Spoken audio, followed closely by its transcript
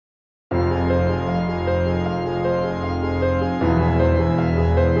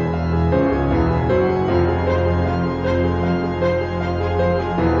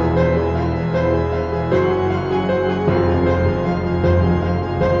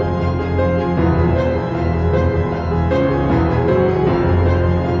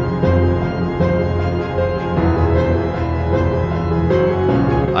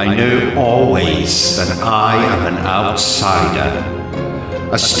bodies, then I am an outsider.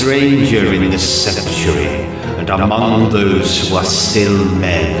 A stranger in this century, and among those who are still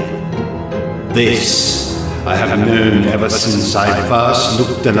men. This I have known ever since I first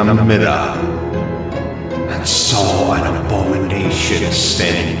looked in a mirror and saw an abomination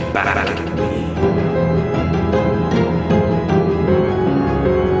staring back at me.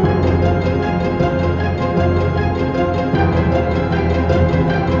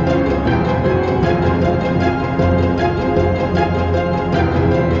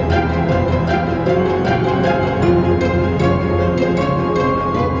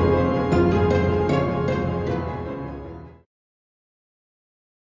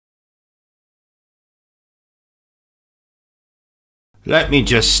 Let me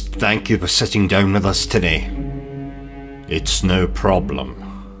just thank you for sitting down with us today. It's no problem.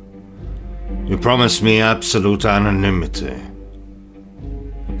 You promised me absolute anonymity.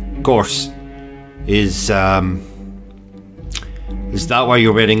 Of course, is that why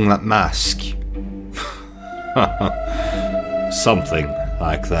you're wearing that mask? Something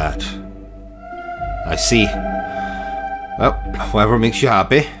like that. I see. Well, whatever makes you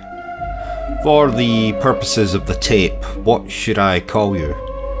happy. For the purposes of the tape, what should I call you?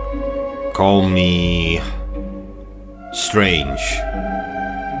 Call me Strange.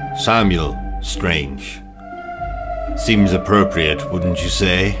 Samuel Strange. Seems appropriate, wouldn't you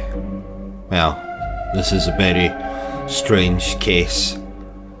say? Well, this is a very strange case.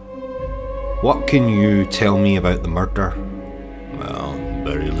 What can you tell me about the murder? Well,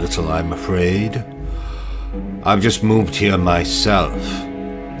 very little, I'm afraid. I've just moved here myself.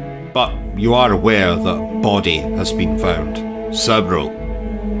 But you are aware that a body has been found. Several.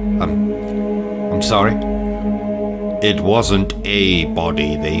 I'm sorry? It wasn't a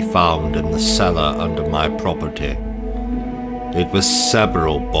body they found in the cellar under my property. It was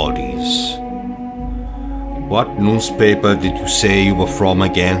several bodies. What newspaper did you say you were from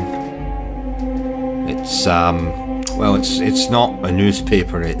again? It's, well, it's not a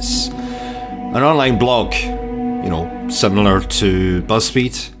newspaper, it's an online blog. You know, similar to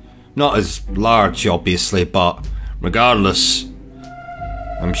BuzzFeed. Not as large, obviously, but regardless,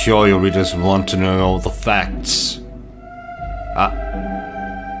 I'm sure your readers want to know all the facts.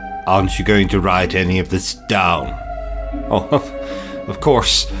 Aren't you going to write any of this down? Oh, of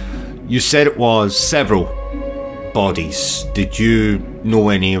course. You said it was several bodies. Did you know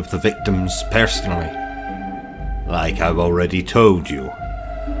any of the victims personally? Like I've already told you,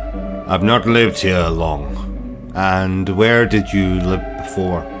 I've not lived here long. And where did you live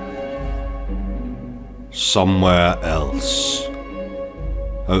before? Somewhere else.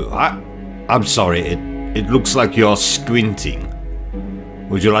 Oh, I'm sorry, it looks like you're squinting.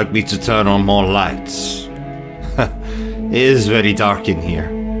 Would you like me to turn on more lights? It is very dark in here.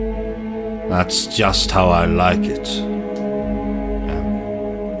 That's just how I like it.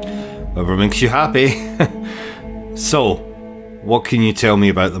 Whatever makes you happy. So, what can you tell me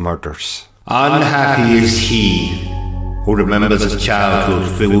about the murders? Unhappy is he who remembers a childhood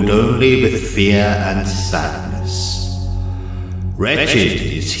filled only with fear and sadness. Wretched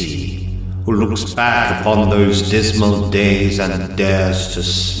is he who looks back upon those dismal days and dares to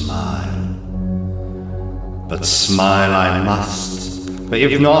smile. But smile I must, for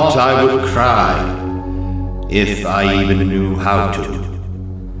if not I would cry, if I even knew how to.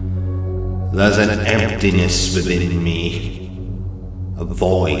 There's an emptiness within me, a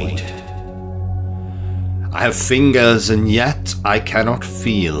void. I have fingers and yet I cannot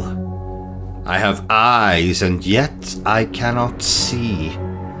feel. I have eyes and yet I cannot see.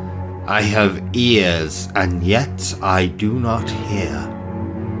 I have ears and yet I do not hear.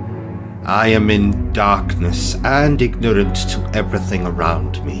 I am in darkness and ignorant to everything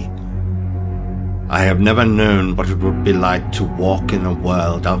around me. I have never known what it would be like to walk in a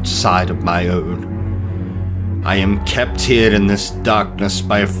world outside of my own. I am kept here in this darkness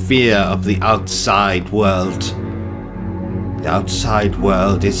by a fear of the outside world. The outside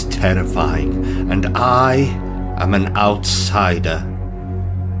world is terrifying, and I am an outsider.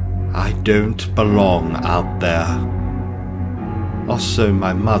 I don't belong out there. Also,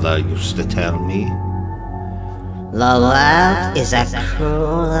 my mother used to tell me. The world is a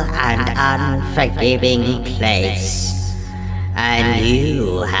cruel and unforgiving place. And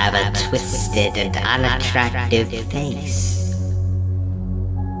you have a twisted and unattractive face.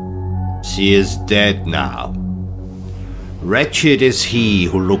 She is dead now. Wretched is he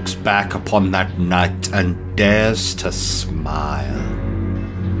who looks back upon that night and dares to smile.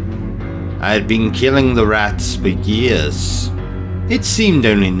 I had been killing the rats for years. It seemed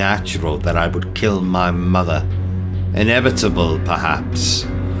only natural that I would kill my mother. Inevitable, perhaps.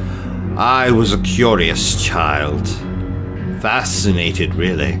 I was a curious child. Fascinated,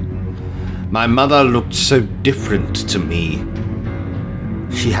 really. My mother looked so different to me.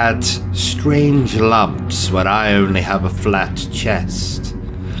 She had strange lumps where I only have a flat chest.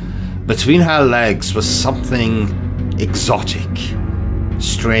 Between her legs was something exotic,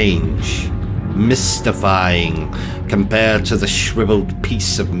 strange, mystifying compared to the shriveled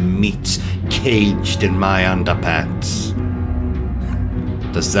piece of meat caged in my underpants.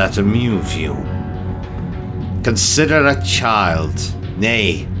 Does that amuse you? Consider a child,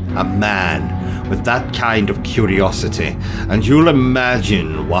 nay, a man, with that kind of curiosity, and you'll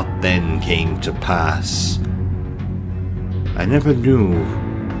imagine what then came to pass. I never knew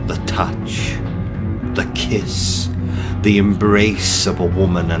the touch, the kiss, the embrace of a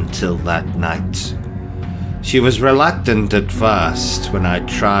woman until that night. She was reluctant at first when I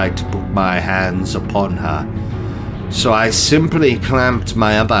tried to put my hands upon her, so I simply clamped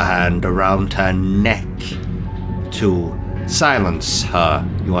my other hand around her neck to silence her,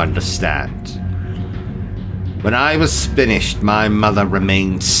 you understand. When I was finished, my mother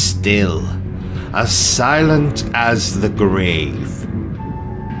remained still, as silent as the grave.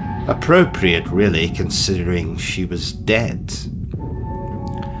 Appropriate, really, considering she was dead.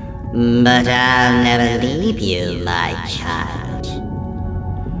 But I'll never leave you, my child.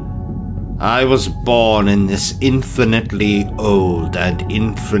 I was born in this infinitely old and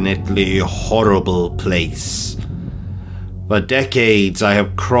infinitely horrible place. For decades I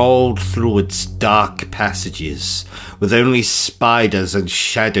have crawled through its dark passages, with only spiders and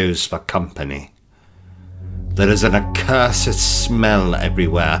shadows for company. There is an accursed smell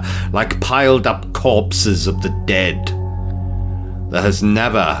everywhere, like piled up corpses of the dead. There has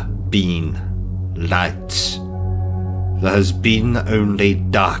never been light. There has been only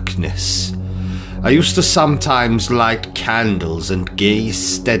darkness. I used to sometimes light candles and gaze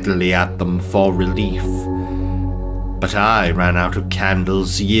steadily at them for relief. But I ran out of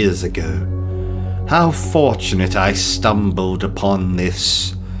candles years ago. How fortunate I stumbled upon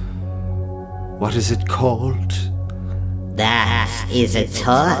this. What is it called? That is a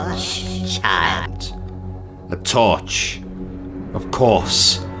torch, child. A torch. Of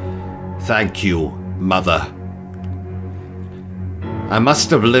course. Thank you, Mother. I must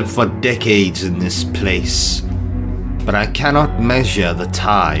have lived for decades in this place, but I cannot measure the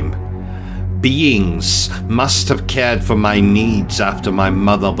time. Beings must have cared for my needs after my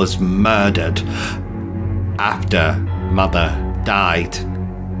mother was murdered. After Mother died.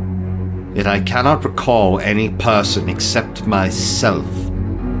 Yet I cannot recall any person except myself,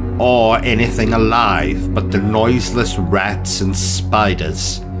 or anything alive but the noiseless rats and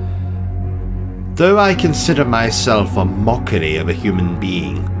spiders. Though I consider myself a mockery of a human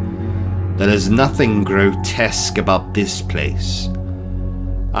being, there is nothing grotesque about this place.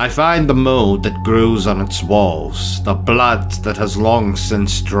 I find the mold that grows on its walls, the blood that has long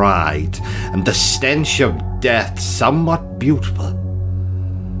since dried, and the stench of death somewhat beautiful.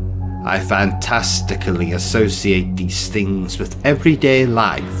 I fantastically associate these things with everyday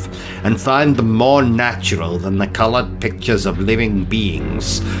life, and find them more natural than the colored pictures of living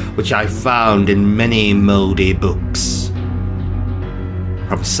beings which I found in many moldy books.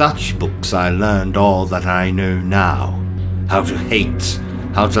 From such books I learned all that I know now, how to hate,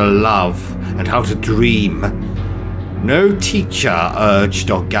 how to love, and how to dream. No teacher urged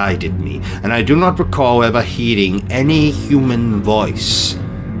or guided me, and I do not recall ever hearing any human voice,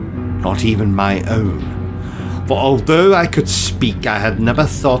 not even my own. For although I could speak, I had never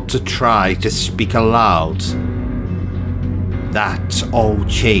thought to try to speak aloud. That all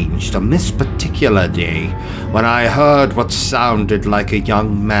changed on this particular day, when I heard what sounded like a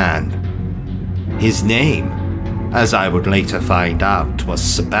young man. His name, as I would later find out, was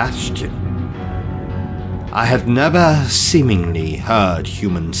Sebastian. I had never seemingly heard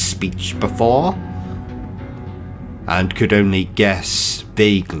human speech before, and could only guess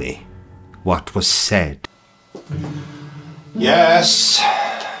vaguely what was said. Yes,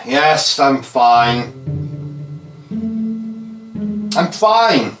 I'm fine. I'm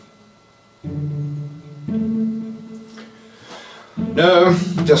fine. No,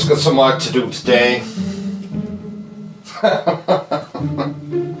 just got some work to do today.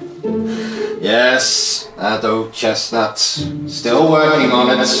 Yes, that old chestnut. Still working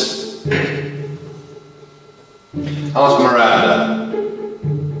on it. How's Miranda?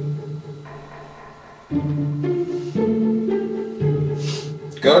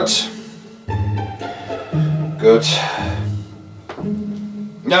 Good. Good.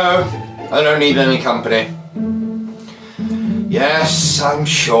 No, I don't need any company. Yes, I'm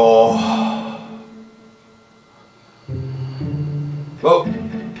sure. Well,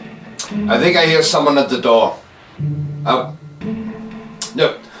 I think I hear someone at the door. Oh.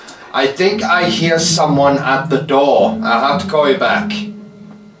 No. I think I hear someone at the door. I'll have to call you back.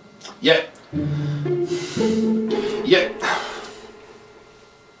 Yeah. Yeah.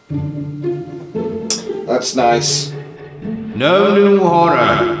 That's nice. No new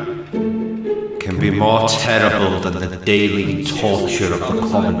horror can be more terrible than the daily torture of the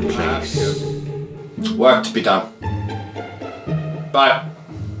commonplace. Work to be done. Bye.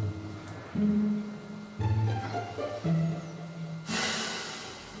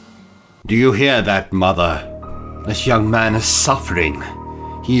 Do you hear that, Mother? This young man is suffering.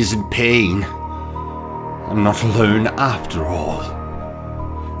 He is in pain. I'm not alone after all.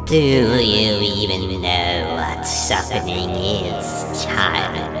 Do you even know what suffering is,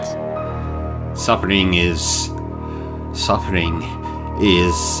 child? Suffering is...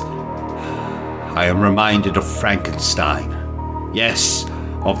 I am reminded of Frankenstein. Yes,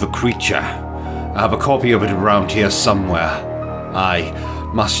 of the creature. I have a copy of it around here somewhere. I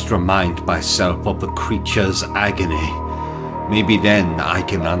must remind myself of the creature's agony. Maybe then I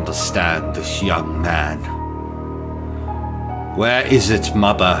can understand this young man. Where is it,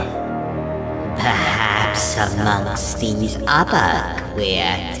 Mother? Perhaps amongst these other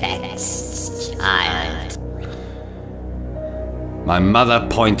queer texts, child. My mother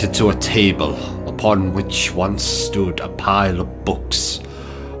pointed to a table upon which once stood a pile of books,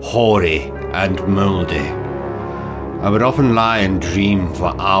 hoary and mouldy. I would often lie and dream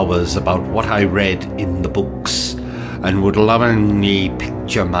for hours about what I read in the books, and would lovingly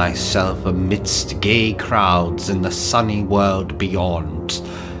picture myself amidst gay crowds in the sunny world beyond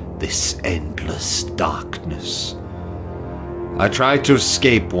this endless darkness. I tried to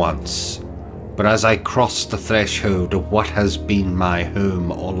escape once, but as I crossed the threshold of what has been my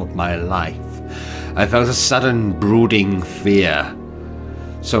home all of my life, I felt a sudden brooding fear.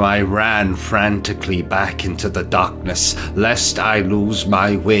 So I ran frantically back into the darkness, lest I lose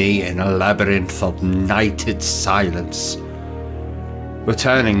my way in a labyrinth of nighted silence.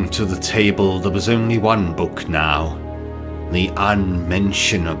 Returning to the table, there was only one book now, the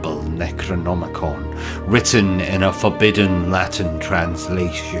unmentionable Necronomicon, written in a forbidden Latin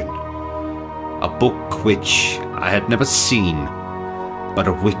translation. A book which I had never seen, but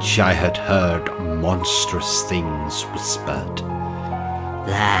of which I had heard monstrous things whispered.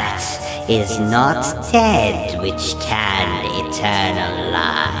 That is not dead which can eternal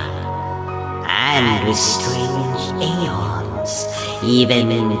lie, and with strange aeons, even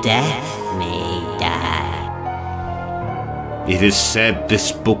in death may die. It is said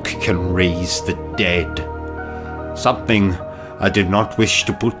this book can raise the dead, something I did not wish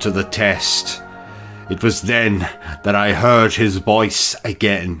to put to the test. It was then that I heard his voice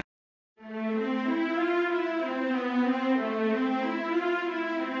again.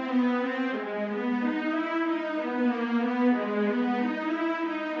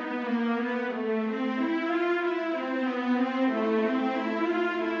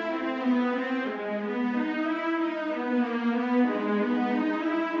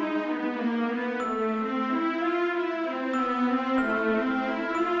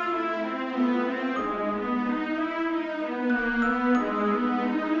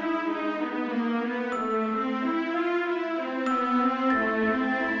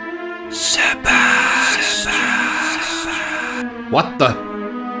 What the?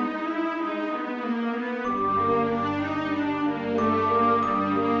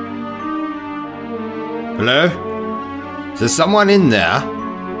 Hello? Is there someone in there?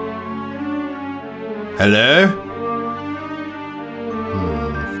 Hello?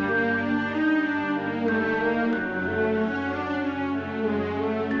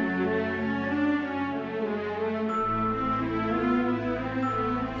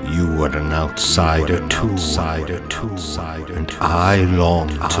 You are an outsider too, and I long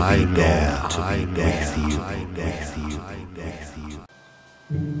to be there with you.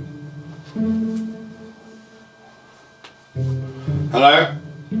 Hello?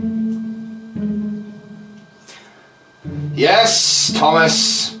 Yes,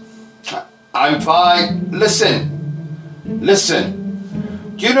 Thomas. I'm fine. Listen.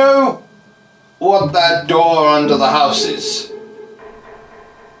 Do you know what that door under the house is?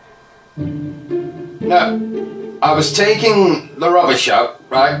 No, I was taking the rubbish out,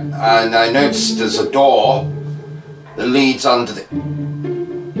 right, and I noticed there's a door that leads under the...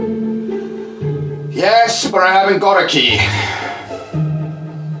 Yes, but I haven't got a key.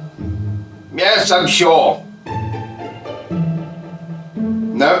 Yes, I'm sure.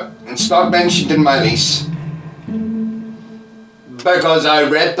 No, it's not mentioned in my lease. Because I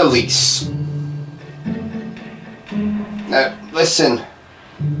read the lease. Now, listen.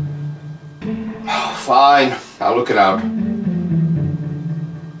 fine. I'll look it out.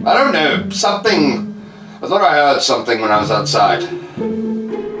 I don't know, something... I thought I heard something when I was outside.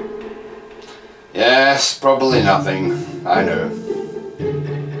 Yes, probably nothing. I know.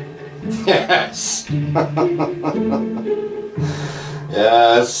 Yes.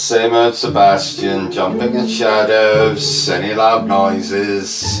 Yes, same old Sebastian, jumping in shadows, any loud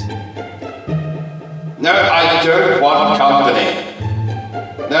noises. No, I don't want company.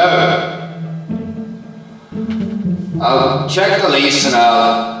 No. I'll check the lease and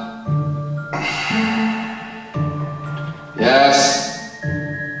I'll... Yes.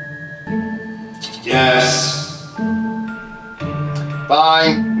 Yes.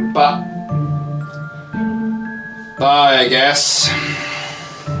 Fine, but... Bye, I guess.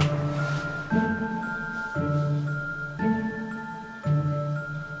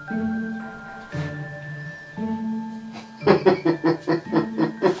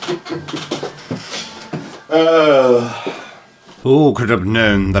 Who could have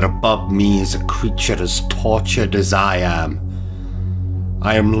known that above me is a creature as tortured as I am?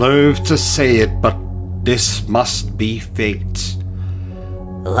 I am loath to say it, but this must be fate.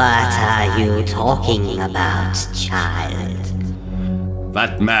 What are you talking about, child?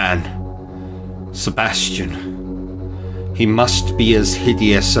 That man, Sebastian, he must be as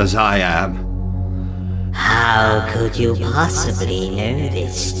hideous as I am. How could you possibly know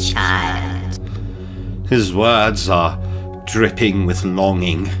this, child? His words are dripping with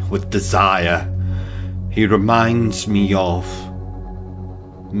longing, with desire. He reminds me of...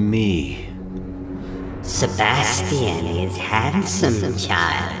 me. Sebastian is handsome,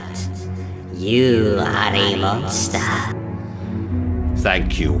 child. You are a monster.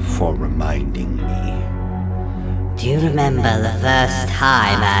 Thank you for reminding me. Do you remember the first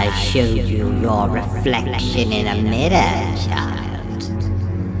time I showed you your reflection in a mirror, child?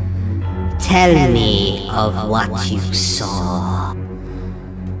 Tell me of what you saw.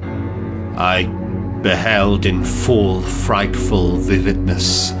 I beheld in full frightful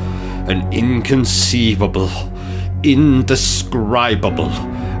vividness an inconceivable, indescribable,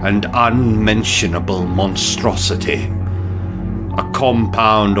 and unmentionable monstrosity. A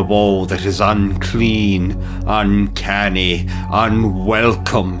compound of all that is unclean, uncanny,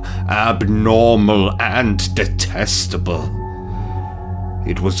 unwelcome, abnormal, and detestable.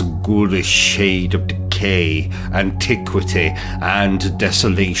 It was a ghoulish shade of decay, antiquity, and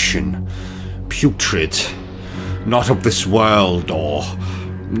desolation. Putrid, not of this world, or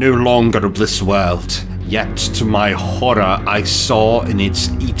no longer of this world. Yet, to my horror, I saw in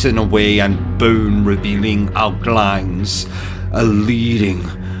its eaten away and bone-revealing outlines a leading,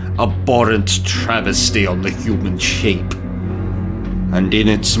 abhorrent travesty on the human shape. And in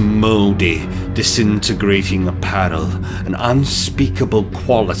its mouldy, disintegrating apparel, an unspeakable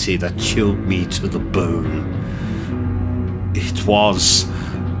quality that chilled me to the bone. It was...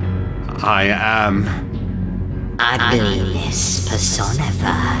 I am... ugliness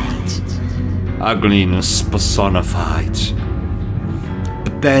personified. Ugliness personified.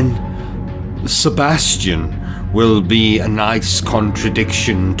 But then, Sebastian will be a nice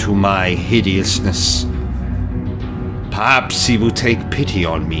contradiction to my hideousness. Perhaps he will take pity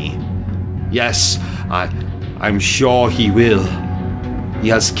on me. Yes, I'm sure he will. He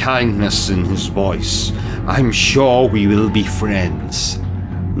has kindness in his voice. I'm sure we will be friends.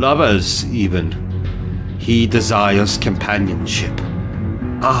 Lovers, even. He desires companionship.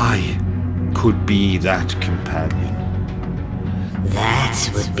 I could be that companion.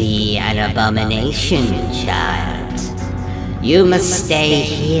 That would be an abomination, child. You must stay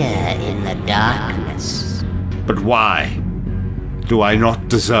here in the darkness. But why? Do I not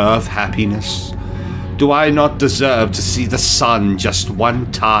deserve happiness? Do I not deserve to see the sun just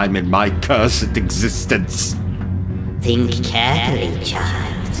one time in my cursed existence? Think carefully, child.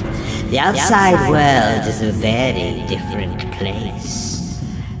 The outside world is a very different place.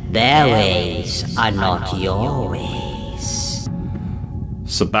 Their ways are not your ways.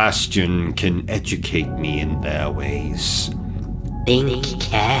 Sebastian can educate me in their ways. Think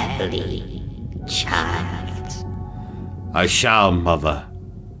carefully, child. I shall, Mother.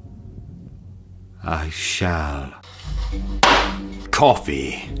 I shall.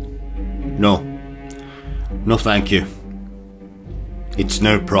 Coffee? No. No, thank you. It's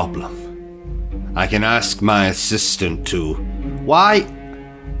no problem. I can ask my assistant to... Why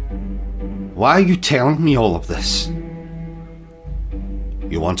are you telling me all of this?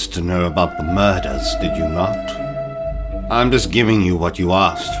 You wanted to know about the murders, did you not? I'm just giving you what you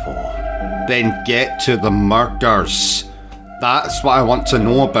asked for. Then get to the murders. That's what I want to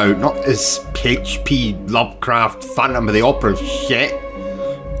know about, not this H.P Lovecraft Phantom of the Opera shit.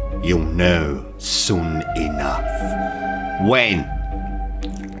 You'll know soon enough. When?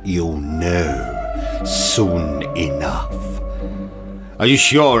 You'll know soon enough. Are you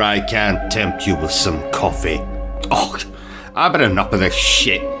sure I can't tempt you with some coffee? Oh, I've had enough of this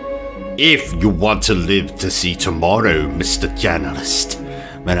shit. If you want to live to see tomorrow, Mr. Journalist,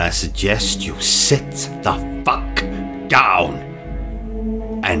 then I suggest you sit the fuck down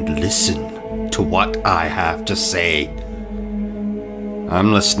and listen to what I have to say.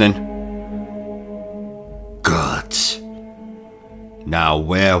 I'm listening. Good. Now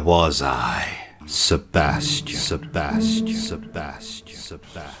where was I? Sebastian.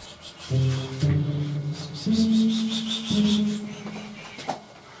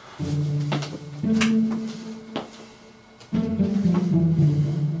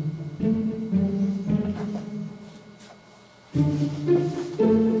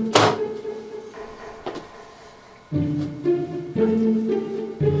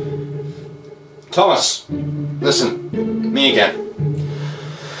 Thomas, listen, me again.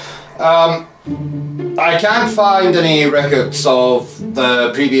 I can't find any records of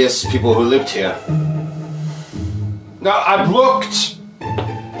the previous people who lived here. Now, I've looked.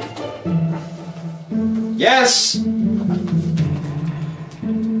 Yes.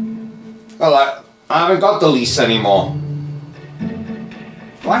 Well, I haven't got the lease anymore.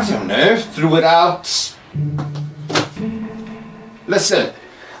 Well, I don't know, threw it out. Listen,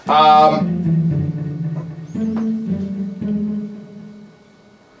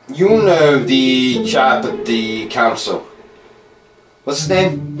 you know the chap at the council. What's his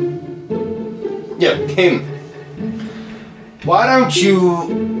name? Yeah, him. Why don't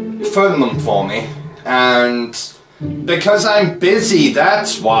you phone them for me? And because I'm busy,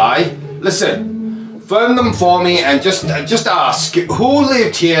 that's why. Listen, phone them for me and just ask who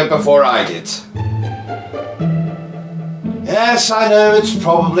lived here before I did. Yes, I know it's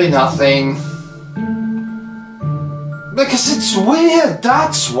probably nothing. Because it's weird,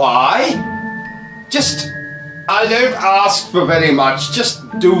 that's why. I don't ask for very much, just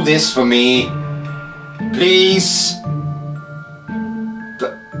do this for me. Please.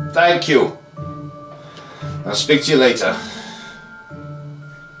 Thank you. I'll speak to you later.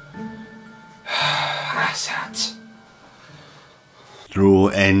 Through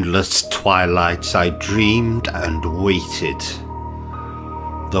endless twilights I dreamed and waited,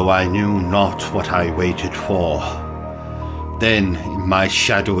 though I knew not what I waited for. Then, in my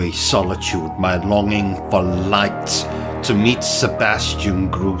shadowy solitude, my longing for light to meet Sebastian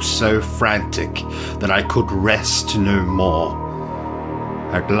grew so frantic that I could rest no more.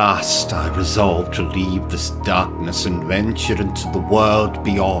 At last I resolved to leave this darkness and venture into the world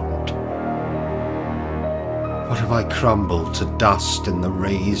beyond. What if I crumbled to dust in the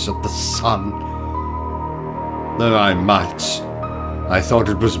rays of the sun? Though I might, I thought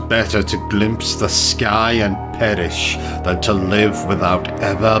it was better to glimpse the sky and perish than to live without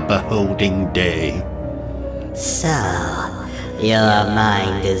ever beholding day. So, your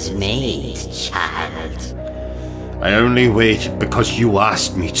mind is made, child. I only wait because you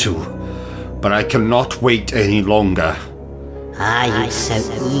asked me to, but I cannot wait any longer. Are you so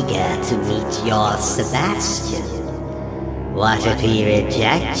eager to meet your Sebastian? What if he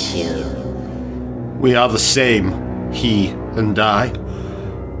rejects you? We are the same, he and I.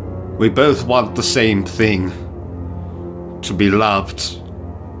 We both want the same thing. To be loved.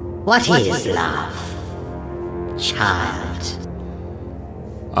 What is love, child?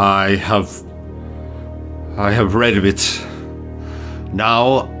 I have read of it.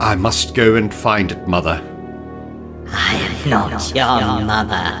 Now I must go and find it, Mother. I am not your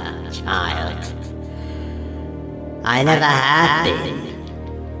mother, child. I never have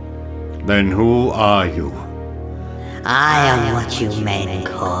been. Then who are you? I am what you men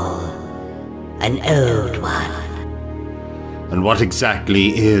call an old one. And what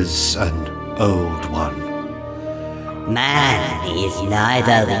exactly is an old one? Man is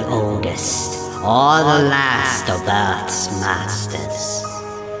neither the oldest or the last of Earth's masters.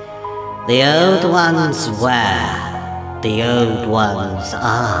 The old ones were, the old ones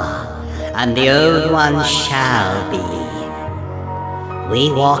are, and the old ones shall be. We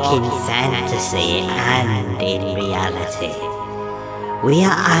walk in fantasy and in reality. We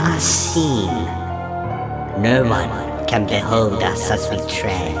are unseen. No one can behold us as we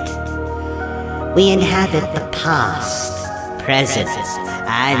tread. We inhabit the past, present,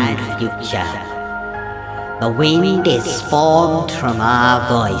 and future. The wind is formed from our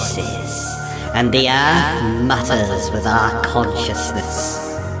voices, and the earth mutters with our consciousness.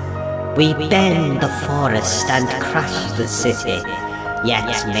 We bend the forest and crush the city,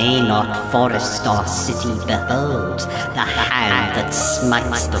 yet may not forest or city behold the hand that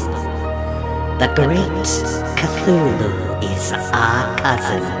smites them. The great Cthulhu is our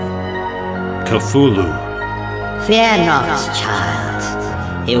cousin. Cthulhu. Fear not,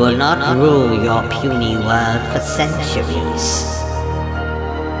 child. He will not rule your puny world for centuries.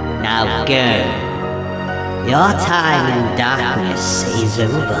 Now go. Your time in darkness is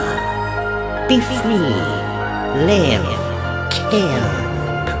over. Be free. Live. Kill.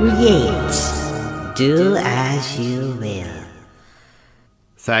 Create. Do as you will.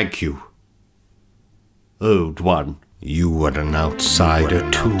 Thank you, Old One. You were an outsider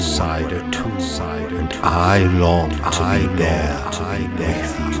too, and I long to be there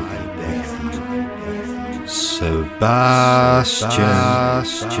with you. Sebastian.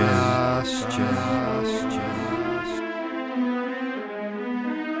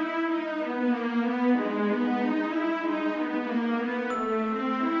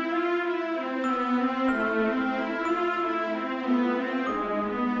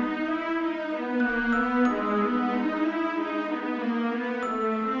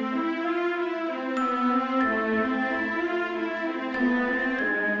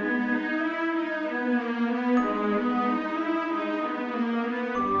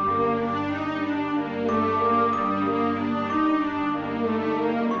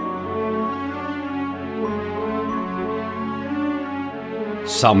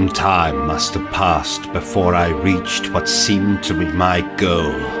 Some time must have passed before I reached what seemed to be my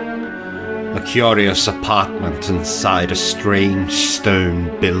goal. A curious apartment inside a strange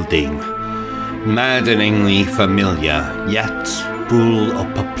stone building. Maddeningly familiar, yet full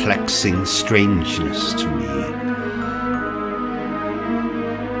of perplexing strangeness to me.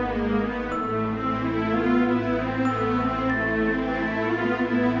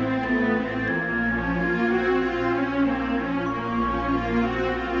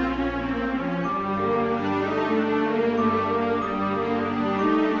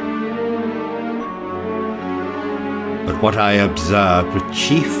 What I observed with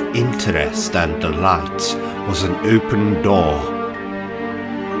chief interest and delight was an open door.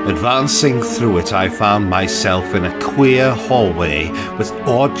 Advancing through it, I found myself in a queer hallway with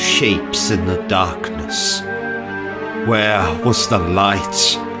odd shapes in the darkness. Where was the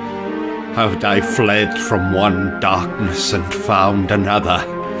light? How had I fled from one darkness and found another?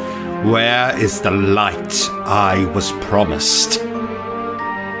 Where is the light I was promised?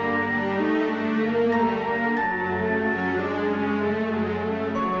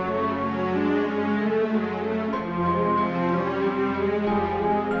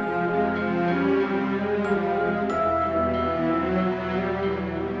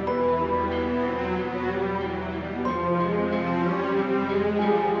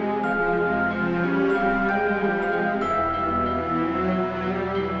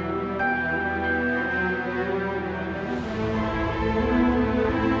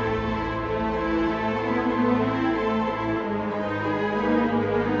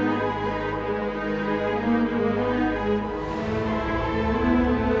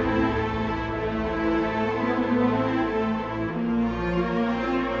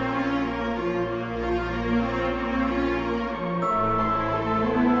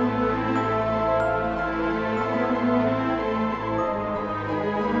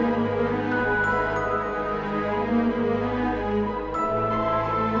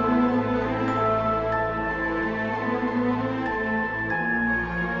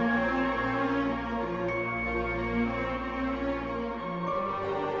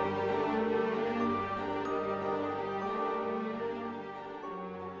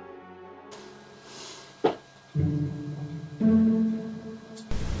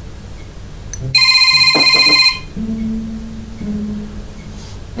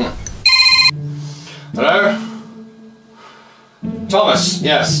 Hello? Thomas,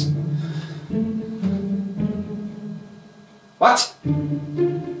 yes. What?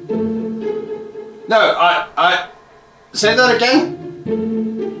 No, I... Say that again?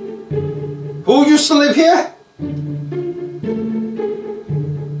 Who used to live here?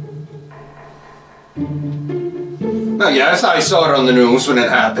 Oh yes, I saw it on the news when it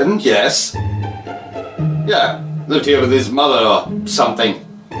happened, yes. Yeah, lived here with his mother or something.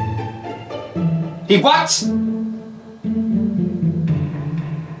 He what?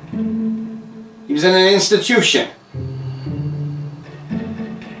 He was in an institution.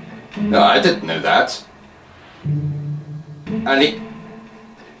 No, I didn't know that. And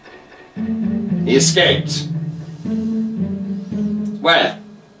he escaped. When?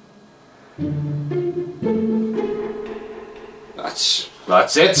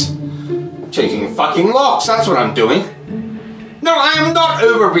 That's it. Changing fucking locks, that's what I'm doing. No, I am not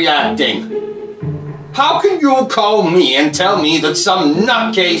overreacting. How can you call me and tell me that some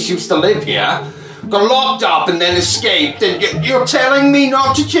nutcase used to live here, got locked up and then escaped, and you're telling me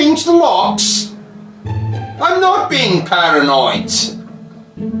not to change the locks? I'm not being paranoid.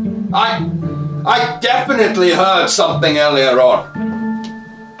 I definitely heard something earlier on.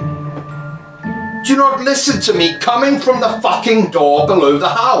 Do you not listen to me coming from the fucking door below the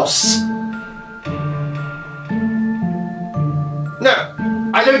house? No,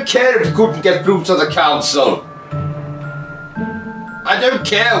 I don't care if you couldn't get through to the council. I don't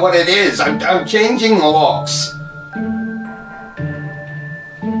care what it is. I'm changing the locks.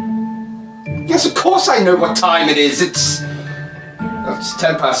 Yes, of course I know what time it is. It's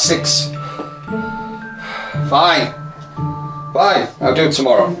 6:10. Fine. Fine, I'll do it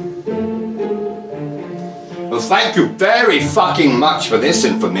tomorrow. Well, thank you very fucking much for this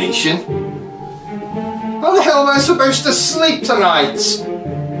information. How the hell am I supposed to sleep tonight?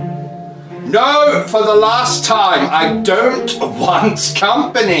 No, for the last time, I don't want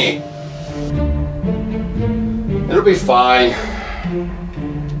company. It'll be fine.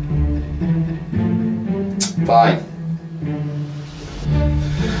 Fine.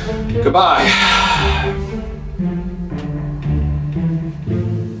 Goodbye.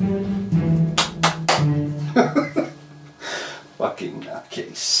 Fucking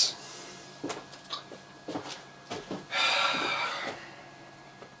nutcase.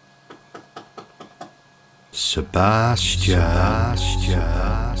 Sebastian.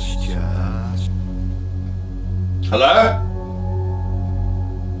 Hello?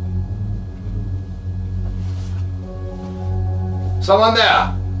 Someone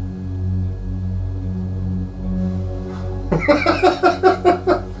there?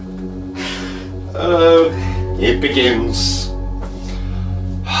 It begins.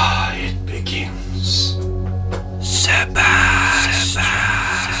 It begins. Sebastian.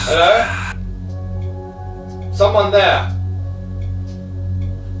 Hello? Someone there?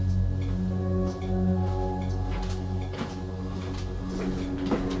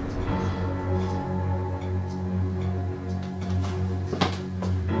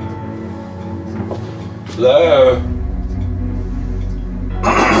 Hello?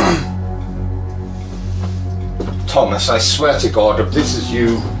 Thomas, I swear to God, if this is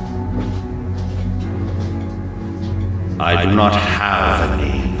you... I do not have a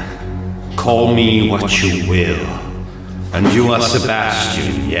name. Call me what you will. And you are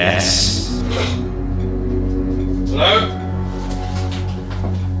Sebastian, yes? Hello?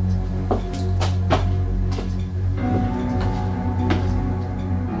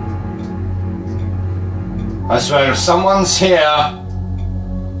 I swear if someone's here,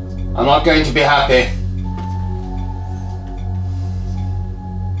 I'm not going to be happy.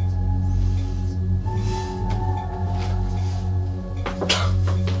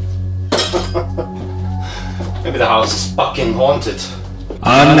 Maybe the house is fucking haunted.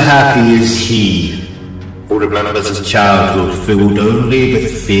 Unhappy is he who remembers his childhood filled only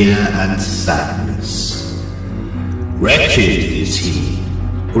with fear and sadness. Wretched is he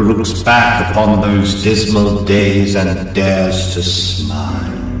who looks back upon those dismal days and dares to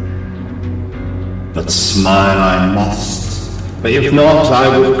smile. But smile I must, for if not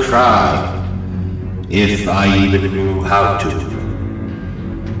I would cry, if I even knew how to.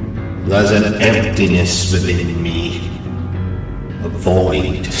 There's an emptiness within me, a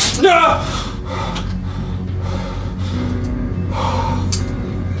void. No!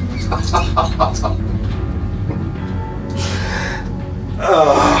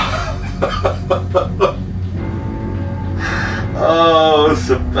 Oh,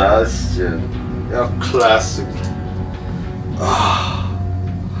 Sebastian, you're classic.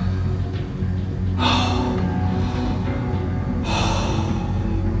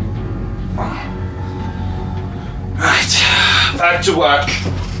 Right, back to work.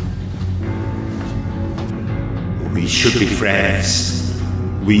 We should be friends.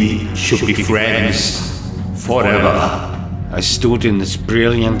 We should be friends forever. I stood in this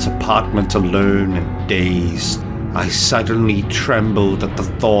brilliant apartment alone and dazed. I suddenly trembled at the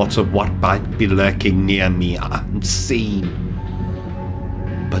thought of what might be lurking near me unseen.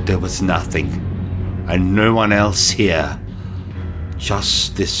 But there was nothing, and no one else here.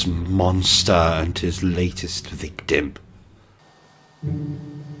 Just this monster and his latest victim.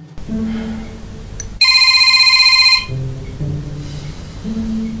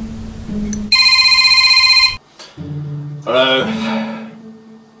 Hello?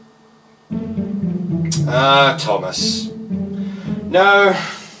 Thomas. No,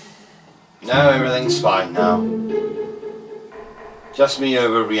 everything's fine now. Just me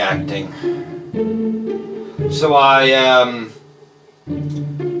overreacting. So I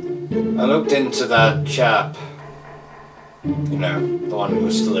I looked into that chap. You know, the one who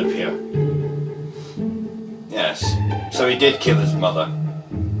used to live here. Yes, so he did kill his mother.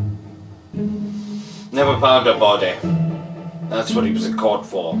 Never found her body. That's what he was in court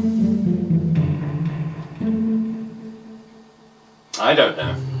for. I don't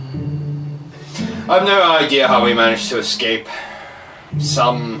know. I've no idea how he managed to escape.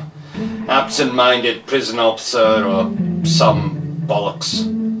 Some absent-minded prison officer or some bollocks.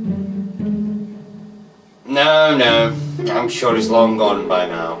 No, I'm sure he's long gone by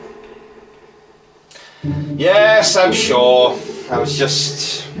now. Yes, I'm sure. I was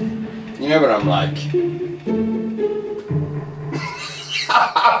just... You know what I'm like.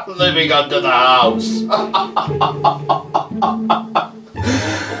 Living under the house.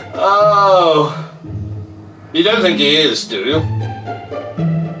 Oh. You don't think he is, do you?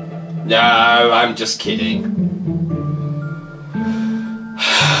 No, I'm just kidding.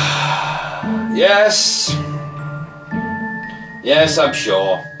 Yes. Yes, I'm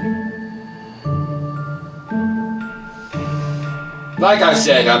sure. Like I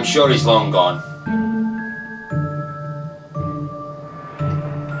said, I'm sure he's long gone.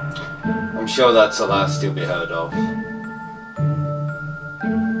 I'm sure that's the last he'll be heard of.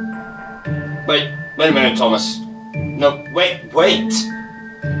 Wait a minute, Thomas. No, wait!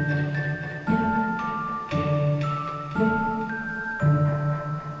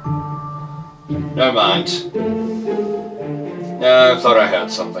 Never mind. No, I thought I heard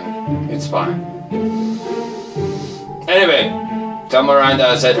something. It's fine. Anyway, tell Miranda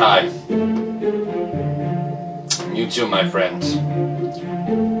I said hi. You too, my friend.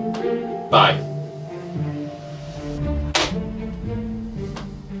 Bye.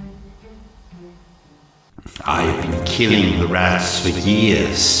 I have been killing the rats for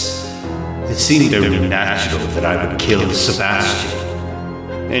years. It seemed only natural that I would kill Sebastian.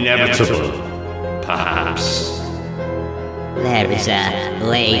 Inevitable, perhaps. There is a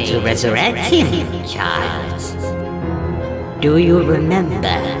way to resurrect him, child. Do you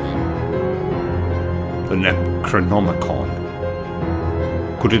remember? The Necronomicon.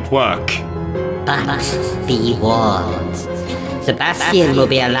 Could it work? But be warned. Sebastian will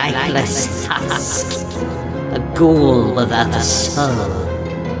be a lifeless husk. A ghoul without a soul.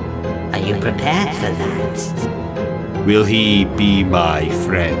 Are you prepared for that? Will he be my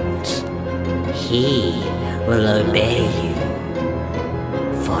friend? He will obey you.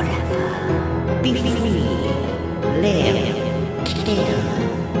 Forever. Be free. Live. Kill.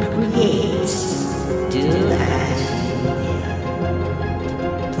 Create. Do as you will.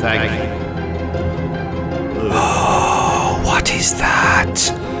 Thank you. Oh, what is that?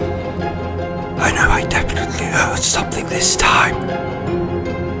 I know I definitely heard something this time.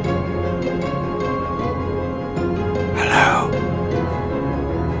 Hello?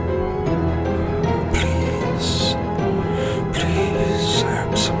 Please, I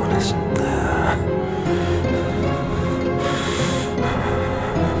hope someone isn't there.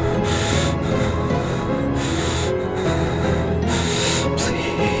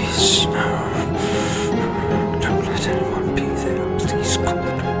 Please, no. Don't let anyone be there. Please, God,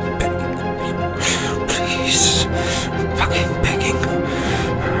 I'm begging you. Please, I'm fucking begging.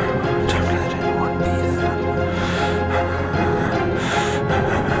 Don't let anyone be there.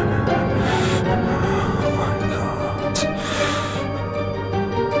 Oh my God.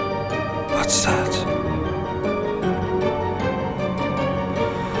 What's that?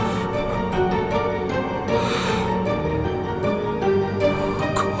 Oh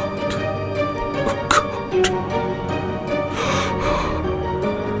God.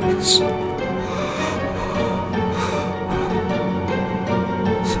 It's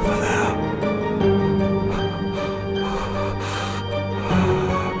over there.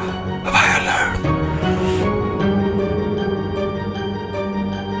 Am I alone?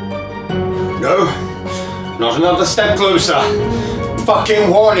 No, not another step closer. Fucking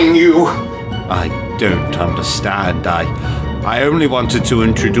warning you. I don't understand. I only wanted to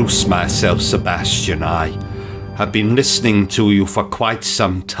introduce myself, Sebastian. I have been listening to you for quite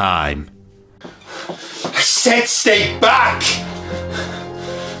some time. I said stay back.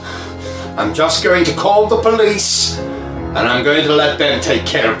 I'm just going to call the police, and I'm going to let them take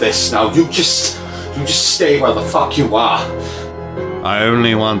care of this. Now you just stay where the fuck you are. I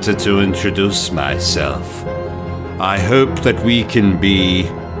only wanted to introduce myself. I hope that we can be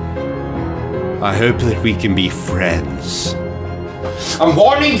friends. I'm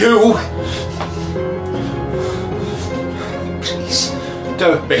warning you. Please,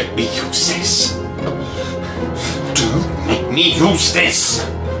 don't make me use this. Don't make me use this.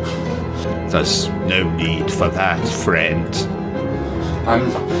 There's no need for that, friend.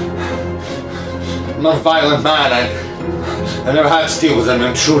 I'm not a violent man. I never had to deal with an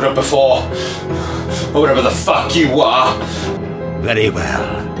intruder before. Or whatever the fuck you are. Very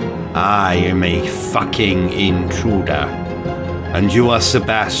well. I am a fucking intruder. And you are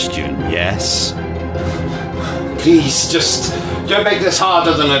Sebastian, yes? Please, just don't make this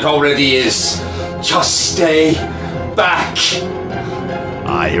harder than it already is. Just stay back.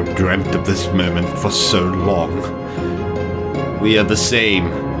 I have dreamt of this moment for so long. We are the same,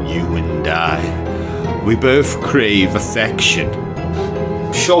 you and I. We both crave affection.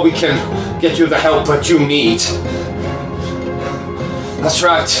 I'm sure we can get you the help that you need. That's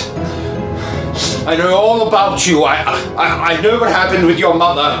right. I know all about you. I know what happened with your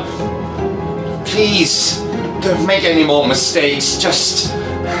mother. Please, don't make any more mistakes.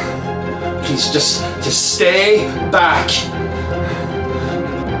 Please, just stay back.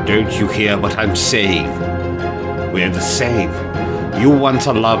 Don't you hear what I'm saying? We're the same. You want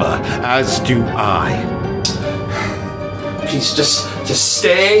a lover, as do I. Please, just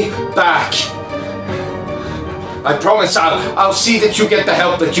stay back. I promise I'll see that you get the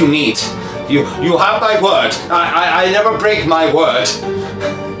help that you need. You have my word. I never break my word.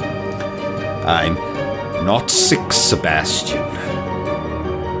 I'm not sick, Sebastian.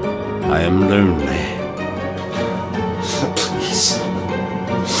 I am lonely.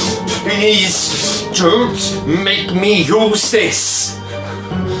 Please, don't make me use this.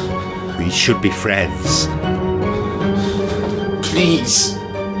 We should be friends. Please.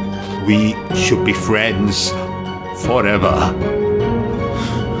 We should be friends forever.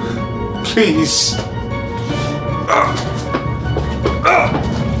 Please.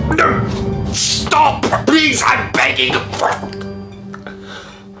 No! Stop! Please, I'm begging!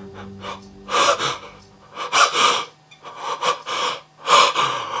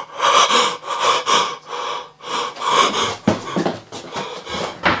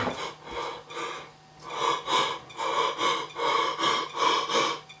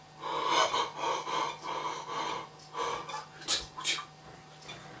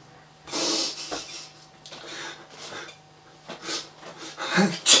 I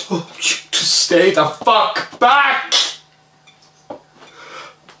told you to stay the fuck back!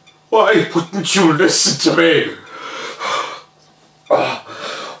 Why wouldn't you listen to me?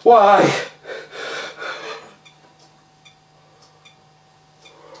 Why?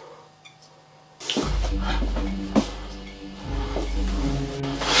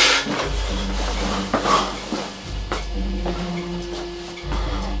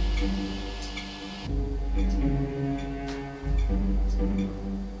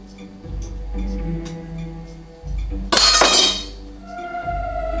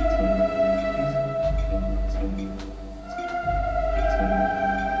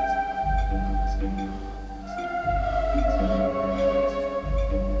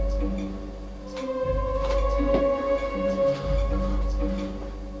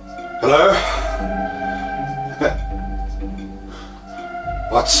 Hello?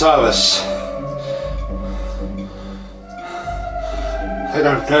 What service? I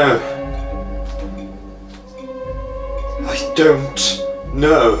don't know. I don't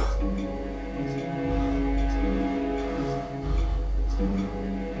know.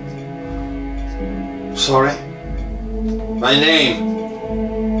 Sorry? My name?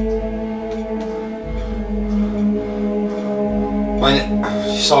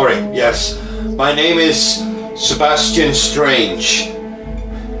 Sorry, yes. My name is Sebastian Strange.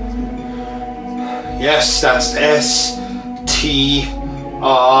 Yes, that's S-T-R-A-N-G-E.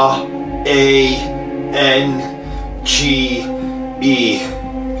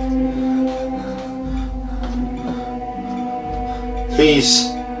 Please,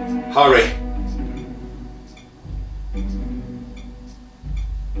 hurry.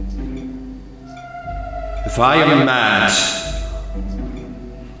 If I am mad,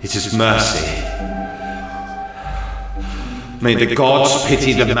 it is mercy. May the gods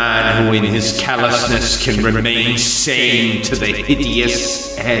pity the man who in his callousness can remain sane to the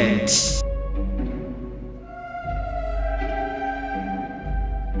hideous end.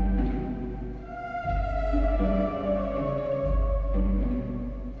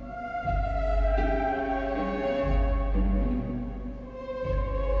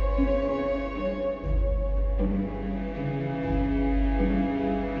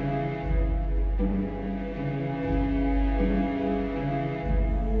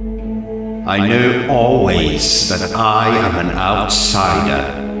 I know always that I am an outsider,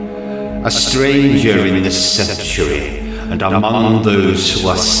 a stranger in this century, and among those who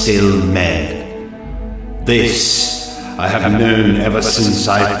are still men. This I have known ever since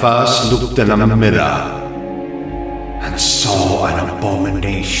I first looked in a mirror. and saw an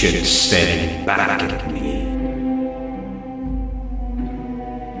abomination staring back at me.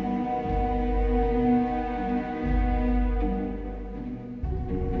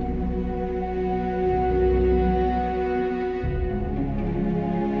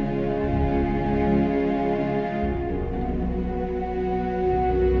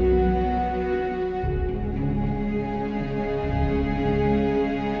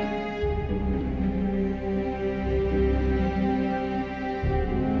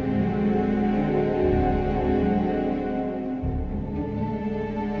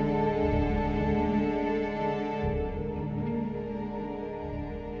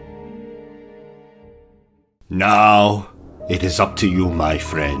 Now, it is up to you, my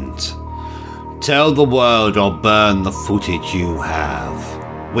friend. Tell the world or burn the footage you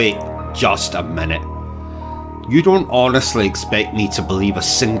have. Wait, just a minute. You don't honestly expect me to believe a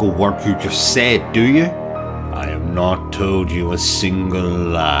single word you just said, do you? I have not told you a single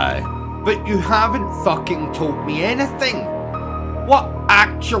lie. But you haven't fucking told me anything. What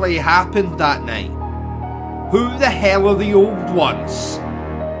actually happened that night? Who the hell are the old ones?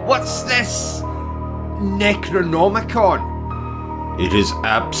 What's this Necronomicon? It is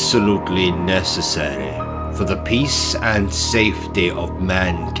absolutely necessary for the peace and safety of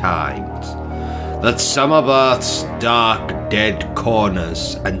mankind that some of Earth's dark, dead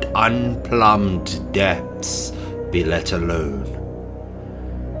corners and unplumbed depths be let alone,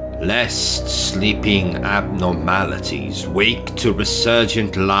 lest sleeping abnormalities wake to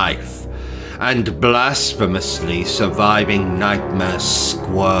resurgent life and blasphemously surviving nightmares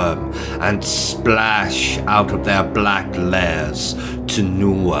squirm and splash out of their black lairs to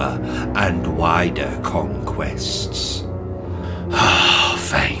newer and wider conquests.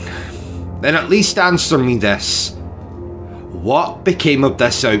 Fine. Then at least answer me this. What became of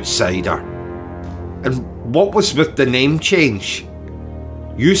this outsider? And what was with the name change?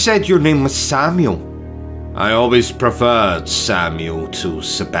 You said your name was Samuel. I always preferred Samuel to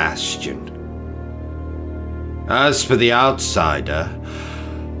Sebastian. As for the outsider,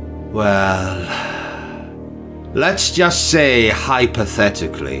 well, let's just say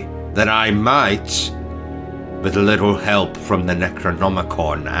hypothetically that I might, with a little help from the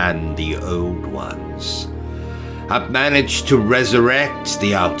Necronomicon and the Old Ones, have managed to resurrect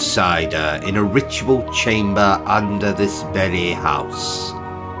the outsider in a ritual chamber under this very house.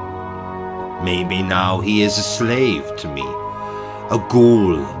 Maybe now he is a slave to me, a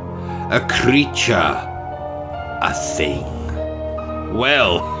ghoul, a creature, a thing.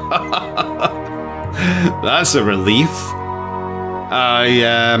 Well, that's a relief. I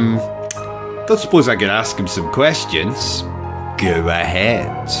don't suppose I could ask him some questions. Go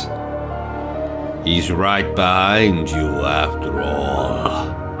ahead. He's right behind you after all.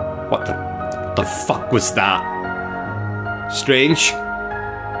 What the fuck was that? Strange?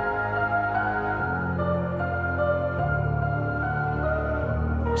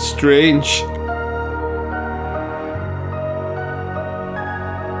 Strange?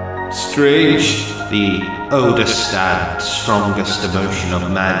 Strange. The oldest and strongest emotion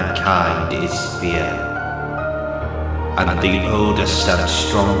of mankind is fear. And the oldest and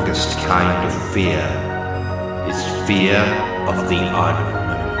strongest kind of fear is fear of the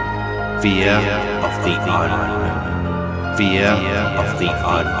unknown. Fear of the unknown. Fear of the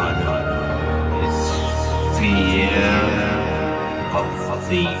unknown. Is fear of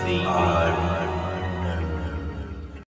the unknown.